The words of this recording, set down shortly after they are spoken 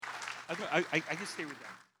I can stay with that.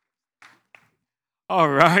 All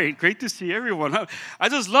right, great to see everyone. I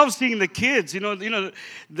just love seeing the kids.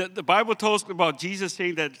 The Bible tells about Jesus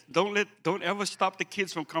saying that don't ever stop the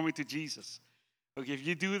kids from coming to Jesus. Okay, if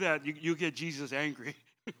you do that, you get Jesus angry.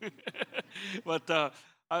 But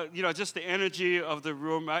just the energy of the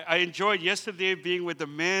room. I enjoyed yesterday being with the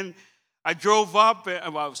men. I drove up,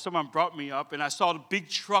 someone brought me up, and I saw the big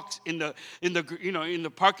trucks in the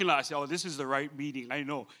parking lot. I said, "Oh, this is the right meeting." I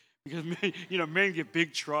know because men get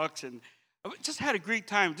big trucks, and I just had a great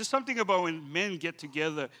time. Just something about when men get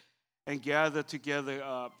together and gather together.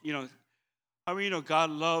 God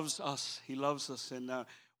loves us. He loves us, and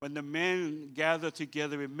when the men gather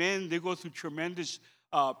together, and men they go through tremendous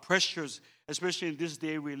pressures, especially in this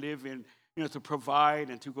day we live in. To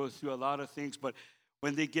provide and to go through a lot of things, but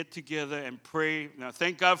when they get together and pray. Now,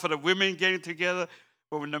 thank God for the women getting together,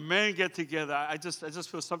 but when the men get together, I just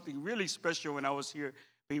feel something really special when I was here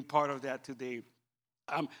being part of that today.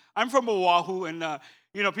 I'm from Oahu, and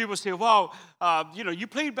people say, "Wow, you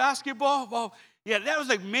played basketball?" Well, yeah, that was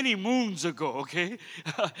like many moons ago. Okay,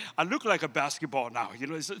 I look like a basketball now.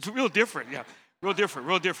 It's real different. Yeah, real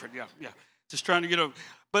different. Yeah. Just trying to get up.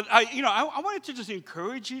 But I wanted to just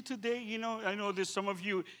encourage you today. I know there's some of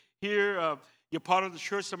you here. You're part of the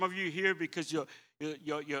church. Some of you here because you're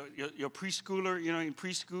preschooler, in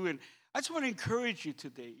preschool. And I just want to encourage you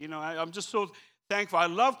today. I'm just so thankful. I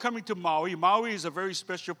love coming to Maui. Maui is a very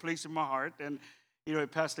special place in my heart. And,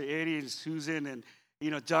 Pastor Eddie and Susan and,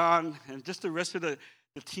 John and just the rest of the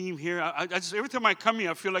team here. I just, every time I come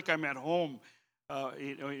here, I feel like I'm at home,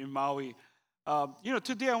 in Maui.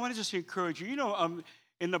 Today I want to just encourage you.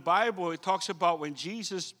 In the Bible, it talks about when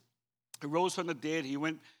Jesus rose from the dead, he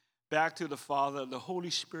went back to the Father, the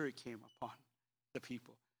Holy Spirit came upon the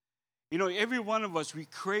people. Every one of us, we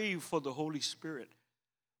crave for the Holy Spirit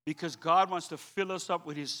because God wants to fill us up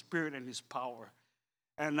with His Spirit and His power.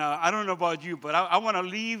 And I don't know about you, but I want to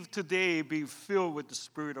leave today being filled with the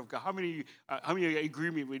Spirit of God. How many of you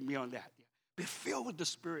agree with me on that? Be filled with the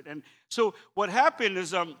Spirit. And so what happened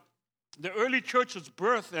is the early church was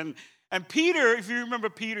birthed, and Peter, if you remember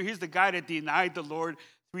Peter, he's the guy that denied the Lord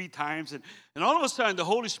 3 times. And all of a sudden, the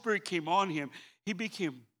Holy Spirit came on him. He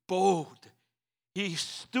became bold. He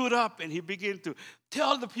stood up and he began to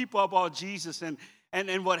tell the people about Jesus. And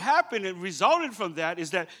what happened and resulted from that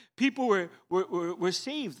is that people were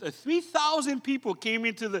saved. 3,000 people came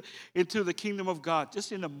into the kingdom of God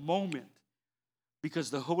just in a moment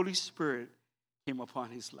because the Holy Spirit came upon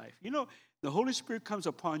his life. The Holy Spirit comes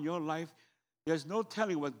upon your life. There's no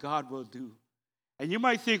telling what God will do. And you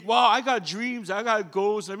might think, wow, I got dreams, I got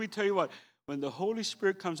goals. Let me tell you what, when the Holy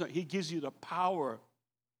Spirit comes out, He gives you the power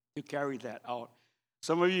to carry that out.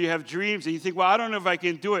 Some of you have dreams and you think, well, I don't know if I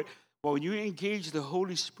can do it. Well, when you engage the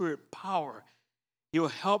Holy Spirit power, He'll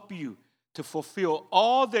help you to fulfill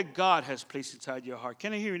all that God has placed inside your heart.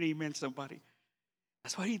 Can I hear an amen, somebody?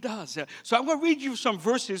 That's what He does. So I'm going to read you some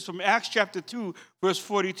verses from Acts chapter 2, verse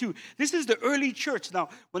 42. This is the early church. Now,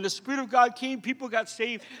 when the Spirit of God came, people got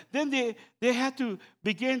saved. Then they had to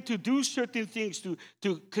begin to do certain things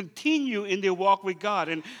to continue in their walk with God.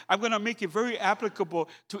 And I'm going to make it very applicable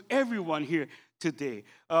to everyone here today.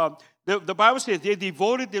 The Bible says they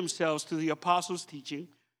devoted themselves to the apostles' teaching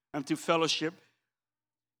and to fellowship,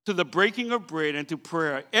 to the breaking of bread and to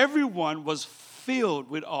prayer. Everyone was filled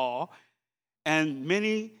with awe, and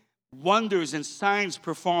many wonders and signs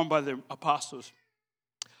performed by the apostles.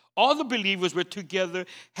 All the believers were together,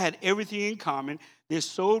 had everything in common. They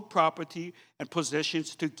sold property and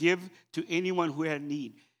possessions to give to anyone who had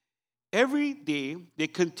need. Every day, they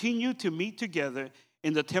continued to meet together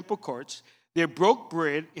in the temple courts. They broke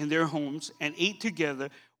bread in their homes and ate together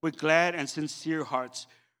with glad and sincere hearts,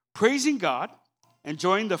 praising God,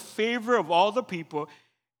 enjoying the favor of all the people,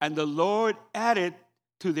 and the Lord added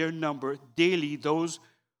to their number daily those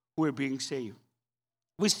who were being saved.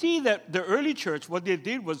 We see that the early church, what they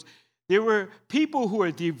did was they were people who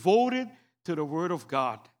were devoted to the Word of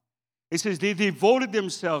God. It says they devoted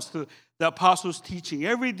themselves to the apostles' teaching.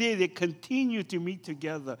 Every day they continued to meet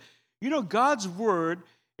together. God's Word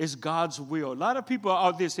is God's will. A lot of people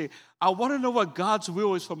out there say, I want to know what God's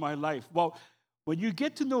will is for my life. Well, when you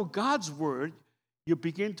get to know God's Word, you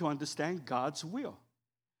begin to understand God's will.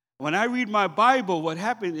 When I read my Bible, what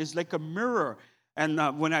happened is like a mirror.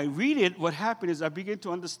 And when I read it, what happened is I begin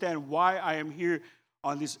to understand why I am here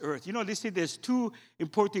on this earth. They say there's 2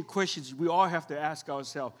 important questions we all have to ask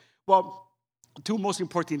ourselves. Well, 2 most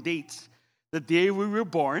important dates. The day we were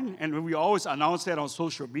born, and we always announce that on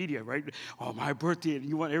social media, right? Oh, my birthday, and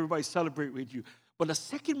you want everybody to celebrate with you. But the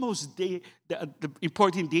second most day, the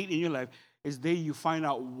important date in your life is the day you find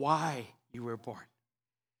out why you were born.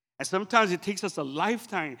 And sometimes it takes us a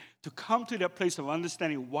lifetime to come to that place of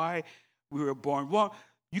understanding why we were born. Well,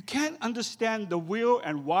 you can't understand the will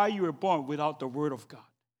and why you were born without the Word of God.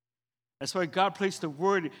 That's why God placed the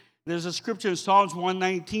Word. There's a scripture in Psalms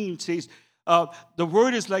 119 says, the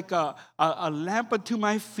Word is like a lamp unto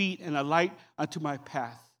my feet and a light unto my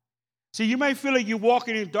path. See, you might feel like you're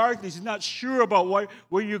walking in darkness and not sure about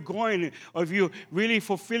where you're going or if you're really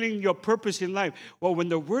fulfilling your purpose in life. Well, when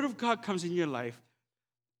the Word of God comes in your life,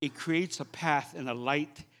 it creates a path and a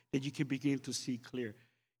light that you can begin to see clear.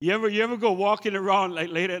 You ever go walking around like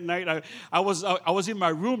late at night? I was in my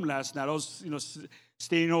room last night. I was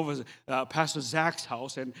staying over Pastor Zach's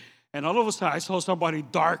house, and all of a sudden I saw somebody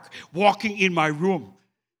dark walking in my room.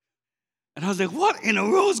 And I was like, what in the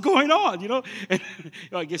world is going on? And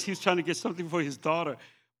I guess he was trying to get something for his daughter.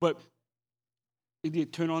 But he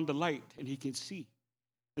did turn on the light and he can see.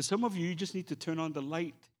 And some of you just need to turn on the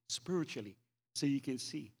light spiritually so you can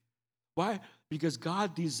see. Why? Because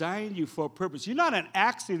God designed you for a purpose. You're not an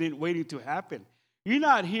accident waiting to happen. You're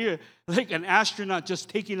not here like an astronaut just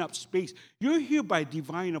taking up space. You're here by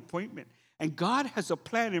divine appointment. And God has a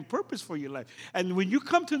plan and purpose for your life. And when you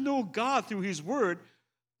come to know God through His Word,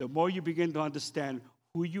 the more you begin to understand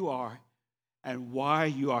who you are and why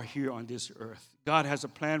you are here on this earth. God has a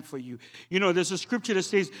plan for you. There's a scripture that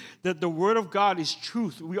says that the Word of God is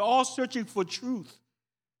truth. We're all searching for truth.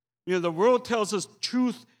 The world tells us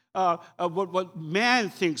truth, what man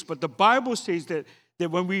thinks, but the Bible says that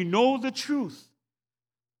when we know the truth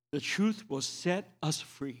will set us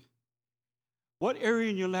free. What area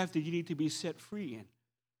in your life do you need to be set free in?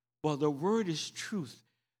 Well, the Word is truth.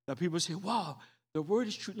 Now people say, wow, the Word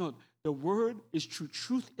is truth. No, the Word is true.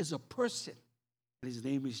 Truth is a person, and His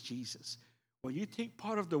name is Jesus. When you take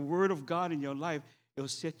part of the Word of God in your life, it will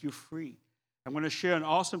set you free. I'm going to share an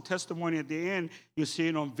awesome testimony at the end. You'll see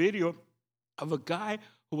it on video of a guy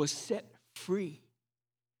who was set free.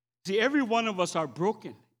 See, every one of us are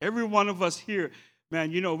broken. Every one of us here,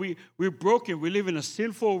 man, we're broken. We live in a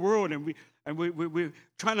sinful world, and we're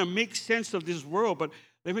trying to make sense of this world. But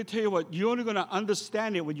let me tell you what, you're only going to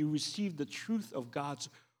understand it when you receive the truth of God's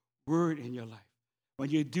Word in your life.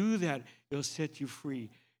 When you do that, it'll set you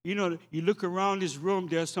free. You look around this room,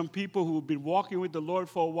 there are some people who have been walking with the Lord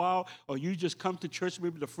for a while, or you just come to church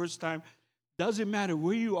maybe the first time. Doesn't matter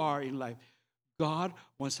where you are in life. God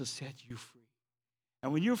wants to set you free.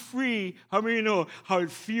 And when you're free, how many know how it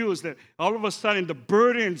feels that all of a sudden the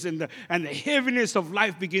burdens and the heaviness of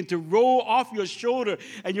life begin to roll off your shoulder,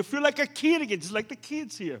 and you feel like a kid again, just like the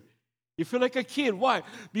kids here. You feel like a kid. Why?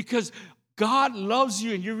 Because God loves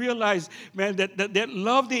you, and you realize, man, that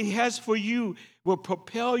love that He has for you will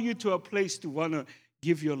propel you to a place to want to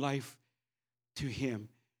give your life to Him.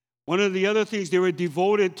 One of the other things they were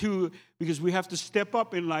devoted to, because we have to step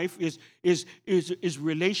up in life, is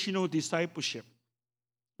relational discipleship.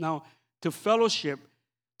 Now, to fellowship,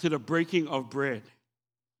 to the breaking of bread.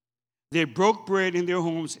 They broke bread in their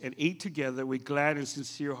homes and ate together with glad and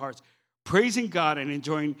sincere hearts, praising God and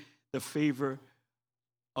enjoying the favor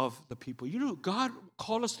of the people. God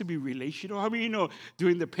called us to be relational. I mean,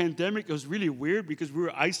 during the pandemic, it was really weird because we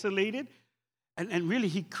were isolated. And really,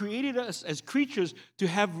 He created us as creatures to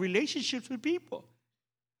have relationships with people.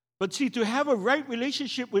 But see, to have a right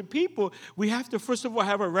relationship with people, we have to, first of all,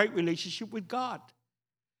 have a right relationship with God.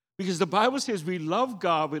 Because the Bible says we love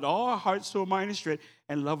God with all our heart, soul, mind, and strength,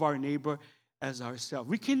 and love our neighbor as ourselves.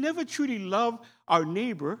 We can never truly love our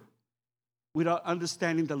neighbor without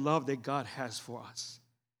understanding the love that God has for us.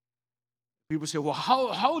 People say, well,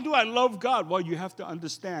 how do I love God? Well, you have to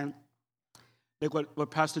understand, like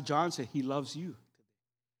what Pastor John said, He loves you.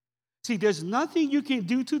 See, there's nothing you can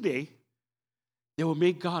do today that will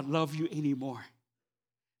make God love you anymore.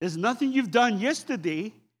 There's nothing you've done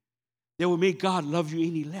yesterday that will make God love you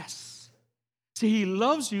any less. See, He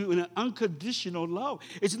loves you in an unconditional love.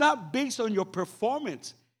 It's not based on your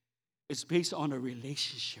performance. It's based on a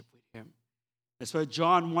relationship with Him. That's why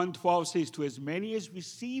John 1:12 says, to as many as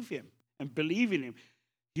receive Him and believe in Him,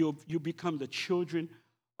 you become the children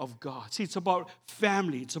of God. See, it's about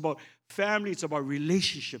family. It's about family. It's about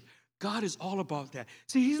relationship. God is all about that.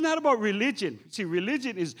 See, He's not about religion. See,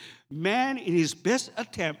 religion is man in his best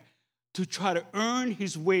attempt to try to earn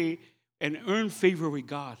his way and earn favor with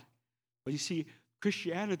God. But you see,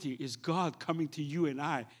 Christianity is God coming to you and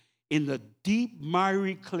I in the deep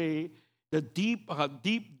miry clay, the deep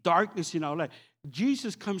darkness in our life.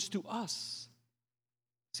 Jesus comes to us.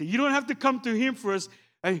 See, you don't have to come to Him first.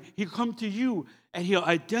 He'll come to you, and He'll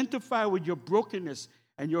identify with your brokenness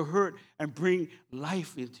and your hurt and bring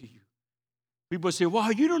life into you. People say, wow,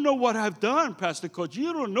 you don't know what I've done, Pastor Coach.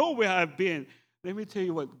 You don't know where I've been. Let me tell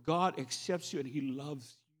you what, God accepts you and He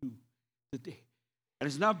loves you. you today. And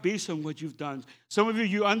it's not based on what you've done. Some of you,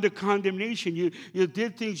 you're under condemnation. You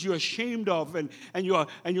did things you're ashamed of, and you're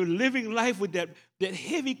living life with that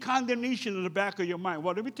heavy condemnation in the back of your mind.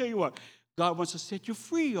 Well, let me tell you what. God wants to set you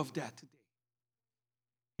free of that today.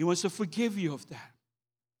 He wants to forgive you of that.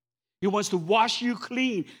 He wants to wash you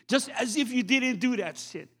clean, just as if you didn't do that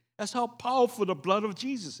sin. That's how powerful the blood of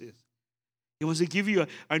Jesus is. He wants to give you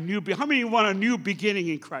a new beginning. How many of you want a new beginning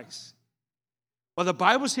in Christ? Well, the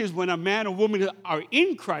Bible says when a man or woman are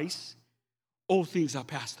in Christ, old things are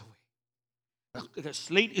passed away. The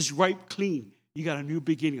slate is wiped clean. You got a new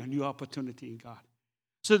beginning, a new opportunity in God.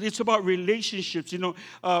 So it's about relationships.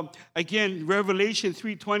 Again, Revelation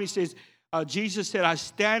 3:20 says, Jesus said, I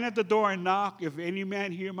stand at the door and knock. If any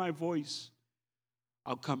man hear my voice,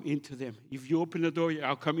 I'll come into them. If you open the door,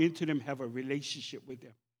 I'll come into them, have a relationship with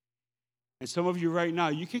them. And some of you right now,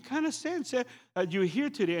 you can kind of sense that you're here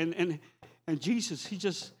today. And Jesus, he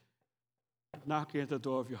just knocking at the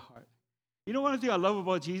door of your heart. You know one thing I love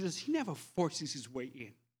about Jesus? He never forces his way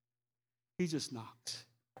in. He just knocks.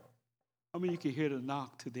 I mean, you can hear the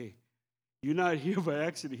knock today. You're not here by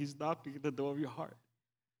accident. He's knocking at the door of your heart.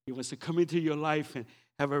 He wants to come into your life and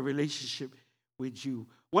have a relationship with you.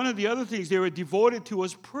 One of the other things they were devoted to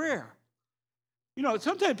was prayer.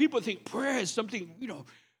 Sometimes people think prayer is something,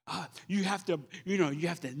 you have to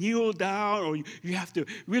kneel down, or you have to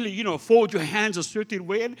really, fold your hands a certain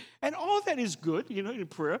way. And all that is good, in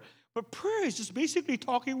prayer. But prayer is just basically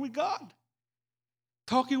talking with God.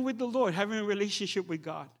 Talking with the Lord, having a relationship with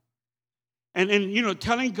God. And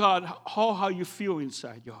telling God how you feel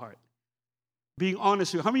inside your heart. Being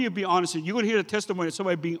honest with. How many of you be honest with? You're going to hear the testimony of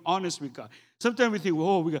somebody being honest with God. Sometimes we think,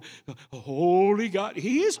 we got a holy God.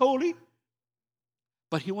 He is holy.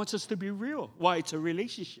 But he wants us to be real. Why? It's a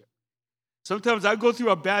relationship. Sometimes I go through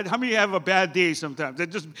how many have a bad day sometimes? They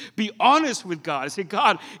just be honest with God. I say,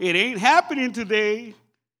 God, it ain't happening today.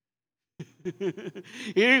 It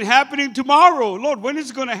ain't happening tomorrow. Lord, when is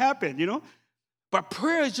it going to happen, But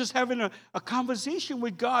prayer is just having a conversation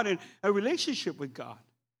with God and a relationship with God.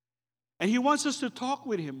 And he wants us to talk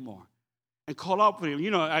with him more and call out with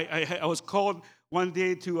him. I was called one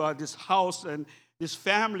day to this house and this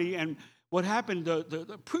family, and what happened,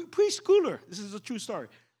 the preschooler, this is a true story,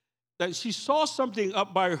 that she saw something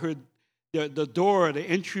up by the door, the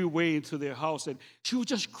entryway into their house, and she would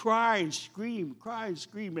just cry and scream.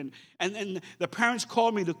 And the parents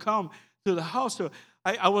called me to come to the house. So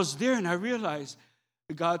I was there, and I realized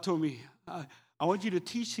God told me, I want you to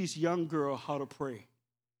teach this young girl how to pray.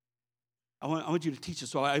 I want you to teach her.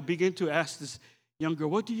 So I began to ask this young girl,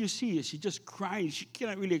 what do you see? And she just crying. She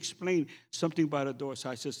cannot really explain something by the door. So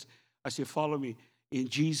I said, follow me. In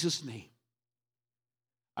Jesus' name,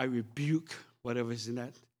 I rebuke whatever is in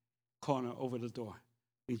that corner over the door.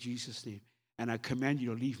 In Jesus' name. And I command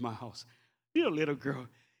you to leave my house. Little girl,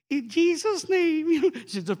 in Jesus' name.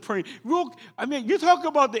 She's just praying. You talk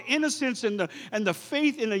about the innocence and the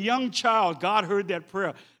faith in a young child. God heard that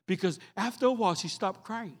prayer. Because after a while, she stopped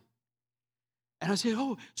crying. And I said,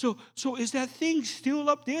 so is that thing still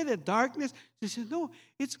up there, that darkness? She said, no,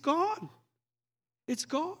 it's gone. It's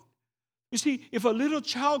gone. You see, if a little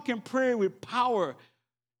child can pray with power,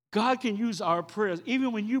 God can use our prayers,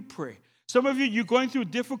 even when you pray. Some of you, you're going through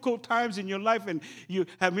difficult times in your life, and you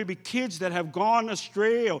have maybe kids that have gone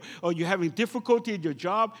astray, or you're having difficulty in your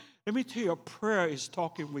job. Let me tell you, a prayer is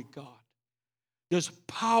talking with God. There's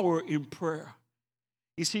power in prayer.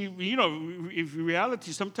 You see, in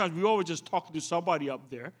reality, sometimes we always just talk to somebody up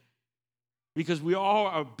there because we all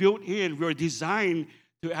are built in, we're designed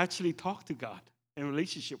to actually talk to God in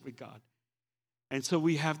relationship with God. And so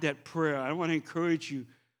we have that prayer. I want to encourage you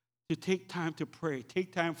to take time to pray.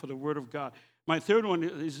 Take time for the Word of God. My third one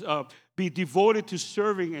is be devoted to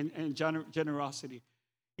serving and generosity.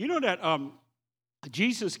 You know that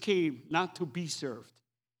Jesus came not to be served.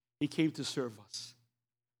 He came to serve us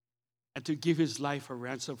and to give his life a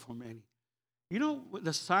ransom for many. You know,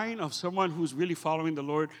 the sign of someone who's really following the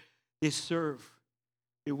Lord, they serve.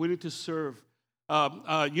 They're willing to serve.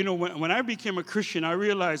 When I became a Christian, I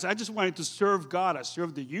realized I just wanted to serve God. I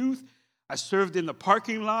served the youth. I served in the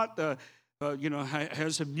parking lot. I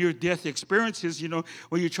had some near-death experiences,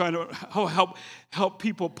 when you're trying to help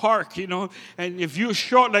people park, And if you're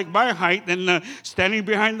short like my height, then standing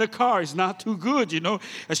behind the car is not too good,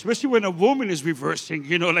 Especially when a woman is reversing,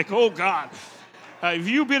 like, oh, God. If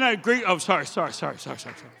you've been at great... Oh, sorry.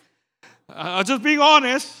 I'm just being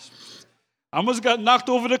honest. I almost got knocked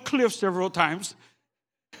over the cliff several times.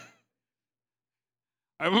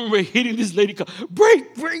 I remember hitting this lady car.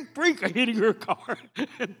 Brake! I'm hitting her car.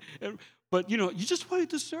 But, you just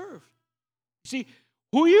wanted to serve. See,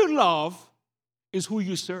 who you love is who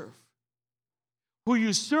you serve. Who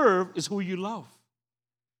you serve is who you love.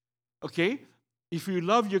 Okay? If you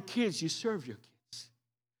love your kids, you serve your kids.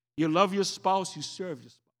 You love your spouse, you serve your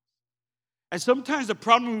spouse. And sometimes the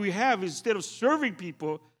problem we have is instead of serving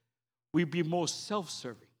people, we be more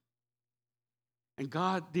self-serving. And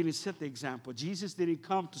God didn't set the example. Jesus didn't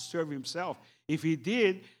come to serve himself. If he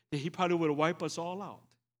did, then he probably would have wiped us all out.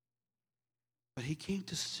 But he came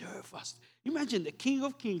to serve us. Imagine the King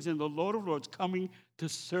of Kings and the Lord of Lords coming to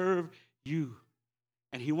serve you.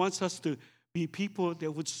 And he wants us to be people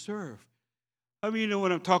that would serve. I mean, you know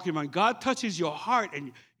what I'm talking about. God touches your heart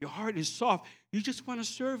and your heart is soft. You just want to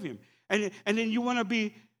serve him. And then you want to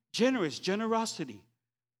be generous, generosity.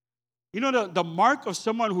 You know, the mark of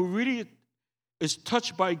someone who really is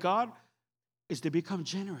touched by God is to become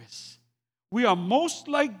generous. We are most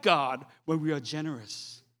like God when we are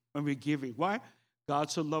generous, when we're giving. Why?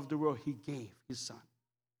 God so loved the world, he gave his son.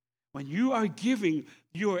 When you are giving,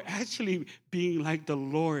 you are actually being like the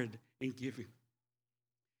Lord in giving.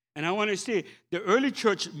 And I want to say, the early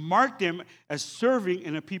church marked them as serving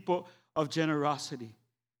and a people of generosity.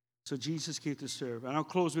 So Jesus came to serve. And I'll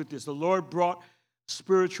close with this. The Lord brought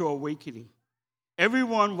spiritual awakening.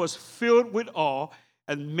 Everyone was filled with awe,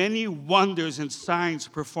 and many wonders and signs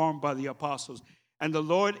performed by the apostles. And the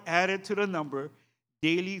Lord added to the number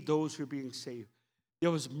daily those who were being saved.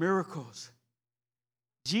 There was miracles.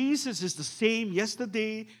 Jesus is the same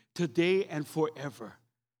yesterday, today, and forever.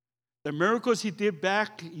 The miracles he did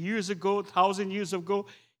back years ago, 1,000 years ago,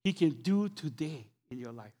 he can do today in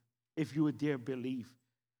your life. If you would dare believe.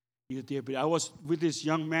 You dare believe. I was with this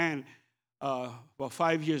young man about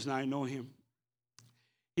 5 years now. I know him.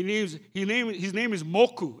 His name is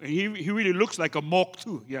Moku, and he really looks like a Mok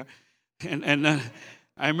too. Yeah, and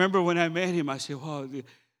I remember when I met him, I said, "Wow."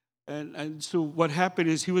 And so what happened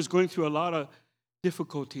is he was going through a lot of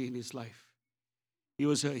difficulty in his life. He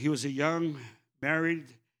was a young married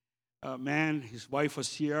man. His wife was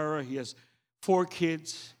Sierra. He has 4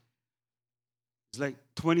 kids. He's like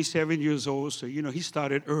 27 years old, so you know he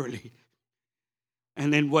started early.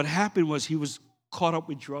 And then what happened was he was caught up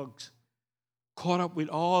with drugs. Caught up with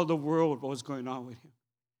all the world, what was going on with him.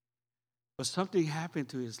 But something happened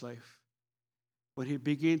to his life when he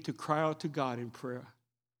began to cry out to God in prayer.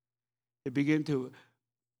 He began to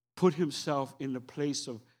put himself in the place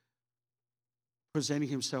of presenting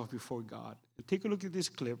himself before God. And take a look at this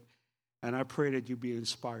clip, and I pray that you be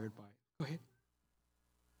inspired by it. Go ahead.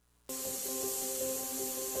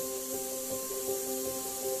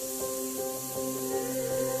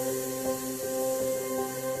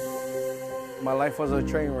 My life was a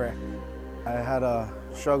train wreck. I had a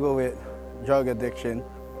struggle with drug addiction.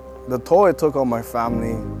 The toll it took on my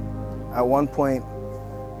family. At one point,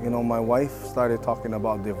 you know, my wife started talking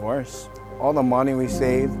about divorce. All the money we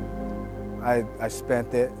saved, I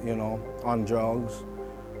spent it, you know, on drugs.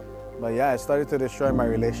 But yeah, it started to destroy my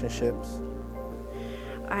relationships.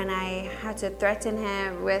 And I had to threaten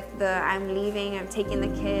him with I'm leaving, I'm taking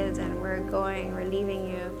the kids, and we're leaving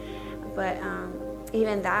you. But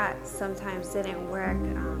even that sometimes didn't work.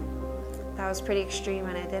 That was pretty extreme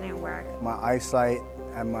and it didn't work. My eyesight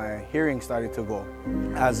and my hearing started to go.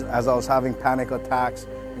 As I was having panic attacks,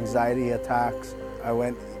 anxiety attacks, I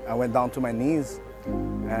went down to my knees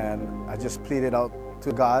and I just pleaded out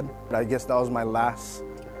to God. I guess that was my last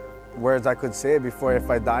words I could say before if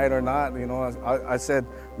I died or not. You know, I said,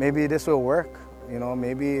 maybe this will work. You know,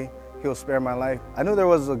 maybe he'll spare my life. I knew there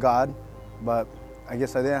was a God, but I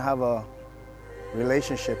guess I didn't have a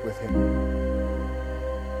relationship with him.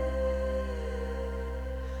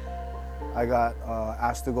 I got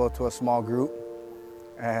asked to go to a small group,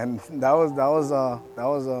 and that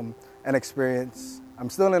was an experience. I'm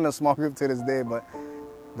still in a small group to this day, but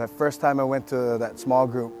the first time I went to that small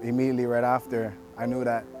group, immediately right after, I knew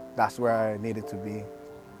that that's where I needed to be.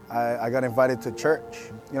 I got invited to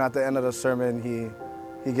church. You know, at the end of the sermon,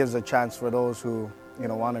 he gives a chance for those who, you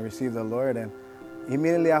know, want to receive the Lord. And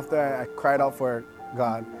immediately after I cried out for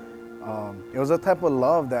God, it was a type of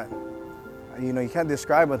love that, you know, you can't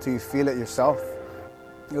describe until you feel it yourself.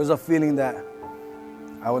 It was a feeling that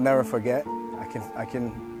I will never forget. I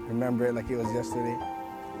can remember it like it was yesterday.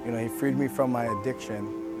 You know, he freed me from my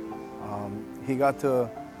addiction. He got to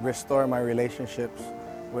restore my relationships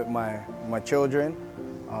with my children,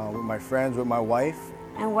 with my friends, with my wife.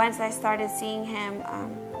 And once I started seeing him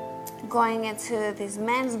going into these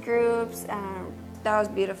men's groups, that was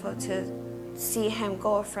beautiful to see him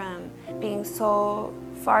go from being so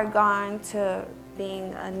far gone to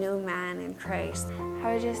being a new man in Christ.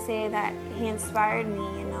 I would just say that he inspired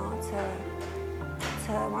me, you know,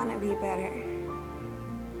 to want to be better.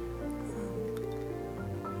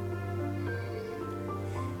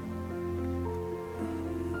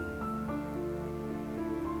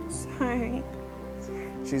 Sorry.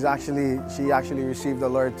 She actually received the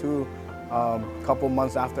Lord too, a couple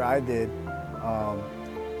months after I did.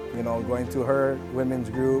 Going to her women's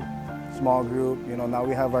group, small group. Now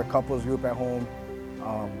we have our couples group at home.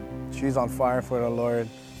 She's on fire for the Lord.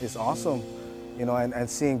 It's awesome, and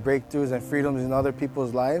seeing breakthroughs and freedoms in other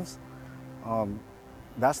people's lives.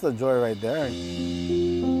 That's the joy right there.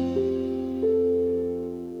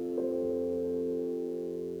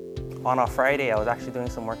 On a Friday, I was actually doing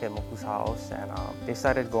some work at Moku's house, and they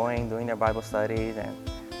started doing their Bible studies and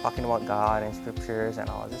talking about God and scriptures, and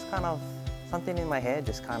all. Just kind of something in my head,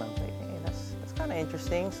 just kind of like, hey, that's kind of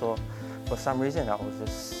interesting. So for some reason, I was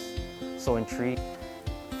just so intrigued.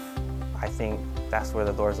 I think that's where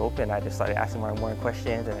the doors opened. I just started asking more and more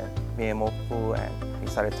questions, and me and Moku, and we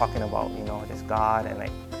started talking about, this God and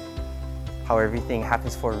like how everything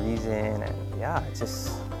happens for a reason, and yeah, it's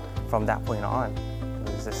just from that point on,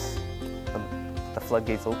 it was just the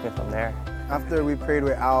floodgates open from there. After we prayed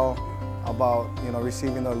with Al about,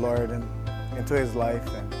 receiving the Lord and into his life,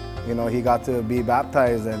 and, he got to be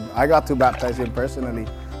baptized, and I got to baptize him personally.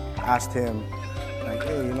 Asked him, like,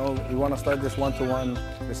 hey, you want to start this one-to-one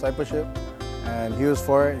discipleship? And he was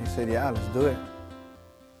for it. He said, yeah, let's do it.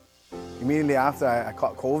 Immediately after, I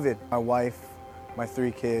caught COVID. My wife, my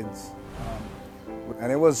 3 kids,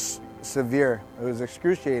 and it was severe. It was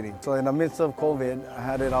excruciating. So in the midst of COVID, I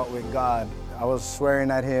had it out with God. I was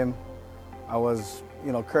swearing at him. I was,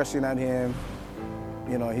 cursing at him.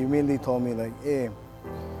 He immediately told me, like, hey,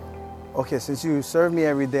 okay, since you serve me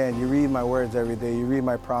every day and you read my words every day, you read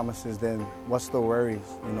my promises, then what's the worries,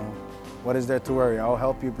 What is there to worry? I'll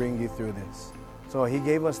help you bring you through this. So he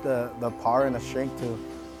gave us the power and the strength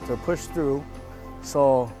to push through.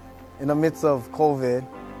 So in the midst of COVID,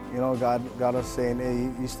 God got us saying,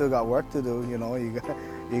 hey, you still got work to do,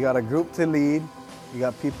 you got a group to lead, you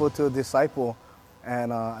got people to disciple.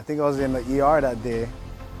 And I think I was in the ER that day,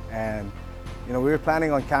 and we were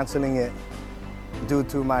planning on canceling it due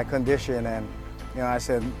to my condition, and I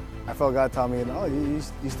felt God tell me, no, you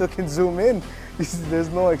still can Zoom in. There's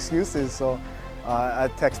no excuses. So I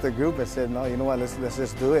texted the group and said, no, you know what, let's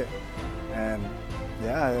just do it. And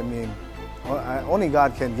yeah, only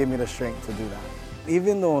God can give me the strength to do that.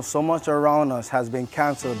 Even though so much around us has been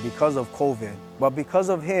canceled because of COVID, but because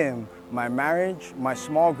of him, my marriage, my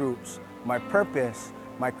small groups, my purpose,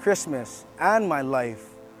 my Christmas, and my life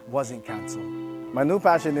wasn't canceled. My new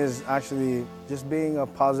passion is actually just being a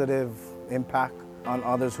positive impact on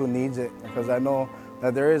others who needs it, because I know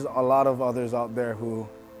that there is a lot of others out there who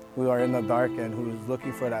are in the dark and who's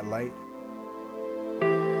looking for that light.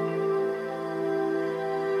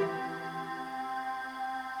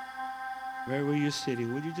 Wherever you're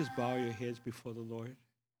sitting, would you just bow your heads before the Lord?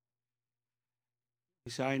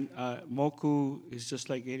 You see, Moku is just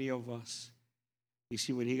like any of us. You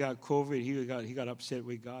see, when he got COVID, he got upset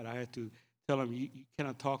with God. I had to tell him, you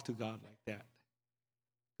cannot talk to God like that.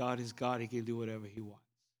 God is God. He can do whatever he wants.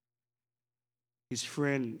 His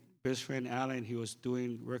best friend Alan, he was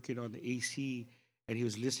working on the AC, and he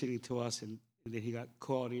was listening to us, and then he got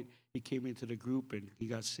called in. He came into the group, and he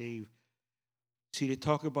got saved. See, they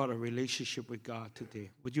talk about a relationship with God today.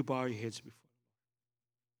 Would you bow your heads before?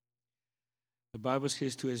 The Bible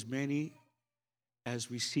says, to as many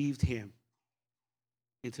as received him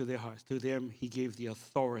into their hearts, to them he gave the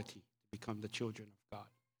authority to become the children of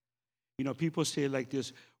God. People say like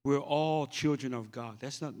this, we're all children of God.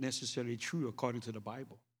 That's not necessarily true according to the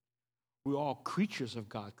Bible. We're all creatures of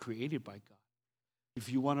God, created by God.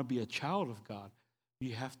 If you want to be a child of God,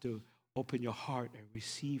 you have to open your heart and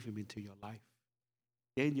receive him into your life.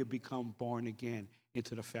 Then you become born again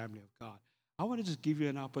into the family of God. I want to just give you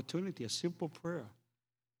an opportunity, a simple prayer.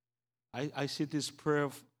 I said this prayer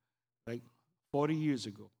like 40 years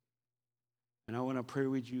ago, and I want to pray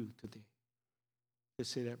with you today.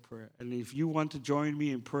 Just say that prayer. And if you want to join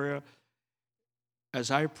me in prayer,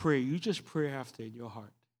 as I pray, you just pray after in your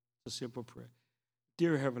heart. It's a simple prayer.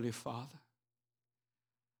 Dear Heavenly Father,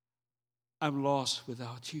 I'm lost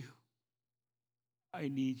without you. I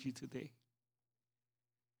need you today.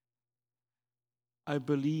 I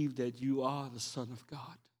believe that you are the Son of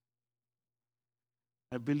God.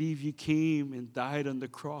 I believe you came and died on the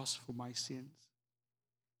cross for my sins.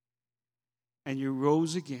 And you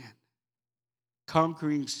rose again,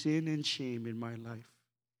 conquering sin and shame in my life.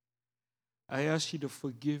 I ask you to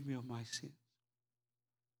forgive me of my sins.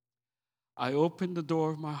 I open the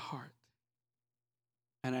door of my heart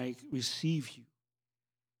and I receive you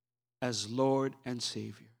as Lord and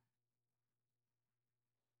Savior.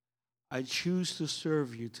 I choose to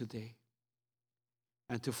serve you today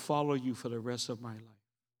and to follow you for the rest of my life.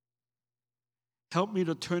 Help me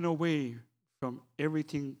to turn away from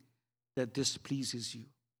everything that displeases you.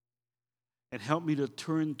 And help me to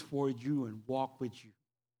turn toward you and walk with you.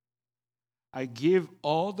 I give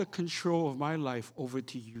all the control of my life over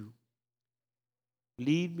to you.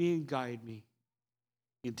 Lead me and guide me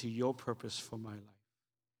into your purpose for my life.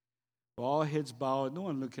 All heads bowed, no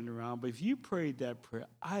one looking around. But if you prayed that prayer,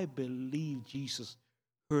 I believe Jesus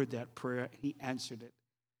heard that prayer and he answered it.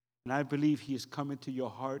 And I believe he has come into your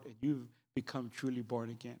heart and you've become truly born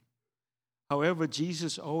again. However,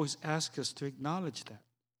 Jesus always asks us to acknowledge that.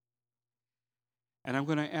 And I'm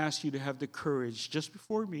going to ask you to have the courage just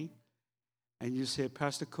before me. And you say,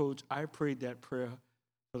 Pastor Coach, I prayed that prayer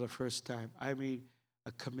for the first time. I made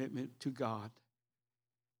a commitment to God.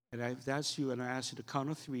 And if that's you, and I ask you to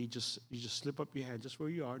count of three, you just slip up your hand just where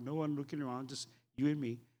you are. No one looking around, just you and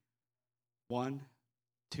me. 1,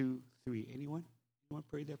 2, 3. Anyone? Anyone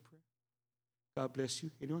pray that prayer? God bless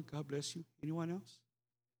you. Anyone? God bless you. Anyone else?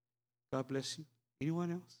 God bless you.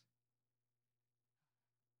 Anyone else?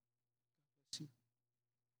 God bless you.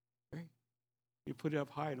 Great. You put it up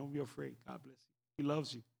high. Don't be afraid. God bless you. He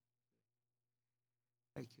loves you.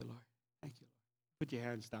 Thank you, Lord. Thank you, Lord. Put your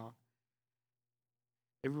hands down.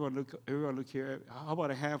 Everyone look here. How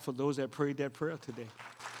about a hand for those that prayed that prayer today?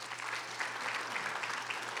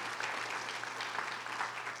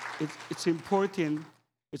 It's important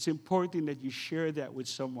that you share that with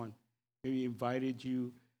someone. Maybe invited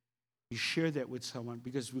you. You share that with someone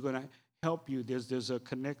because we're going to help you. There's a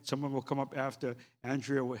connect. Someone will come up after.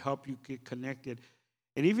 Andrea will help you get connected.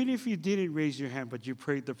 And even if you didn't raise your hand, but you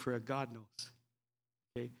prayed the prayer, God knows.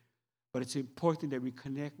 Okay? But it's important that we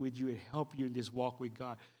connect with you and help you in this walk with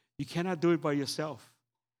God. You cannot do it by yourself.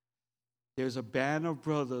 There's a band of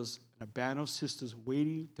brothers and a band of sisters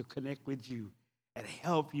waiting to connect with you and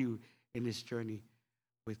help you in this journey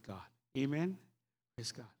with God. Amen?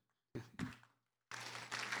 Praise God.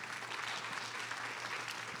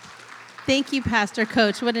 Thank you, Pastor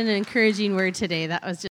Coach. What an encouraging word today. That was just